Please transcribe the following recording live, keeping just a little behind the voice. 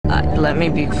let me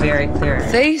be very clear.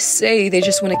 They say they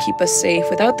just want to keep us safe.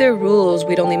 Without their rules,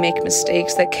 we'd only make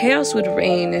mistakes. That chaos would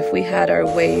reign if we had our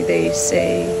way, they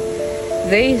say.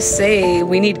 They say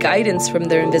we need guidance from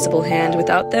their invisible hand.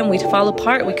 Without them, we'd fall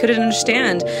apart. We couldn't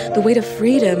understand the weight of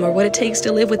freedom or what it takes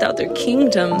to live without their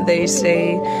kingdom, they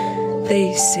say.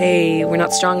 They say we're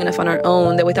not strong enough on our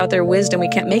own, that without their wisdom we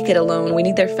can't make it alone. We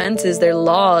need their fences, their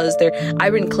laws, their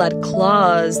iron-clad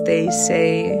claws, they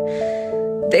say.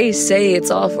 They say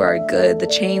it's all for our good, the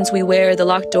chains we wear, the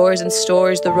locked doors and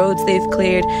stores, the roads they've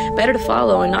cleared. Better to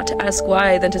follow and not to ask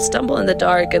why than to stumble in the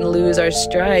dark and lose our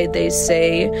stride, they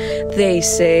say. They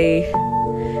say.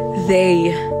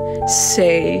 They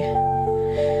say.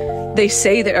 They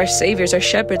say they're our saviors, our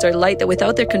shepherds, our light, that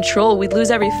without their control, we'd lose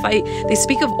every fight. They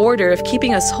speak of order, of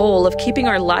keeping us whole, of keeping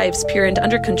our lives pure and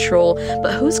under control.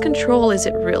 But whose control is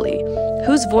it really?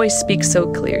 Whose voice speaks so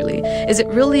clearly? Is it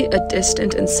really a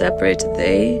distant and separate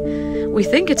they? We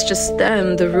think it's just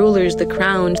them, the rulers, the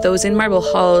crowned, those in marble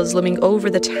halls looming over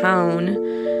the town.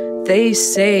 They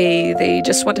say they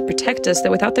just want to protect us,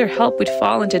 that without their help we'd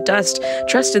fall into dust.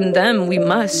 Trust in them we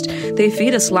must. They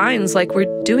feed us lines like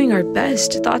we're doing our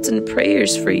best, thoughts and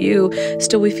prayers for you.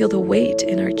 Still we feel the weight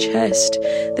in our chest.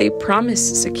 They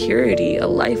promise security, a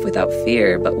life without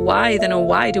fear. But why, then oh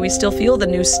why, do we still feel the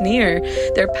new sneer?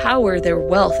 Their power, their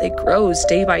wealth, it grows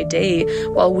day by day,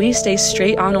 while we stay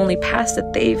straight on only paths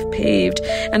that they've paved.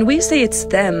 And we say it's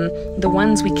them, the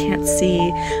ones we can't see,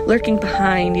 lurking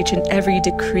behind each and every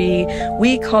decree.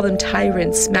 We call them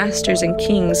tyrants, masters, and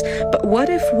kings. But what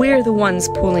if we're the ones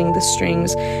pulling the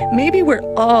strings? Maybe we're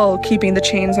all keeping the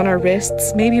chains on our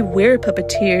wrists. Maybe we're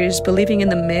puppeteers, believing in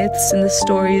the myths and the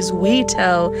stories we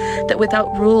tell, that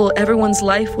without rule, everyone's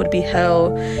life would be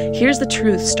hell. Here's the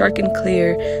truth, stark and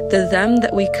clear. The them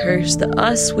that we curse, the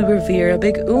us we revere, a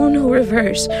big uno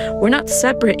reverse. We're not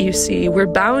separate, you see. We're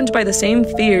bound by the same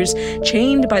fears,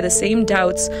 chained by the same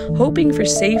doubts, hoping for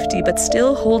safety, but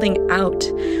still holding out.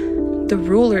 The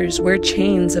rulers wear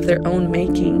chains of their own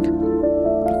making.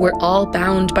 We're all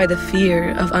bound by the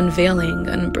fear of unveiling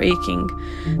and breaking.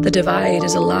 The divide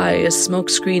is a lie, a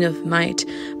smokescreen of might,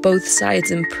 both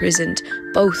sides imprisoned,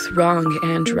 both wrong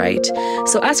and right.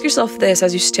 So ask yourself this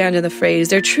as you stand in the phrase,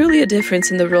 there truly a difference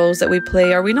in the roles that we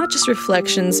play? Are we not just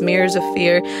reflections, mirrors of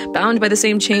fear, bound by the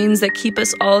same chains that keep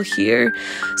us all here?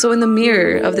 So in the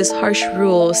mirror of this harsh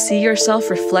rule, see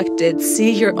yourself reflected,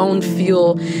 see your own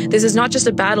fuel. This is not just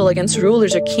a battle against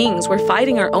rulers or kings, we're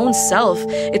fighting our own self.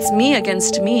 It's me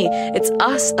against me. It's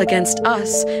us against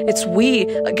us. It's we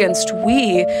against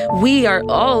we. We are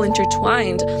all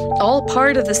intertwined, all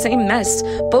part of the same mess,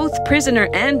 both prisoner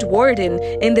and warden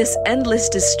in this endless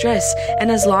distress.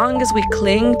 And as long as we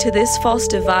cling to this false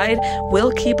divide,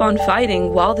 we'll keep on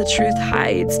fighting while the truth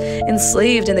hides,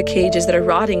 enslaved in the cages that are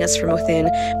rotting us from within,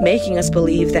 making us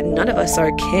believe that none of us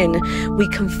are kin. We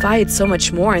confide so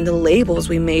much more in the labels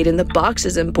we made, in the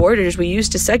boxes and borders we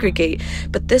used to segregate.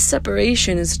 But this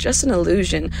separation is just an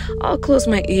illusion. I'll close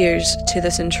my ears to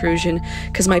this intrusion,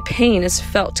 'cause my pain is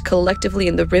felt collectively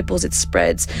in the ripples it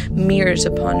spreads, mirrors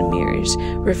upon mirrors,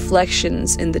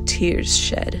 reflections in the tears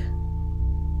shed.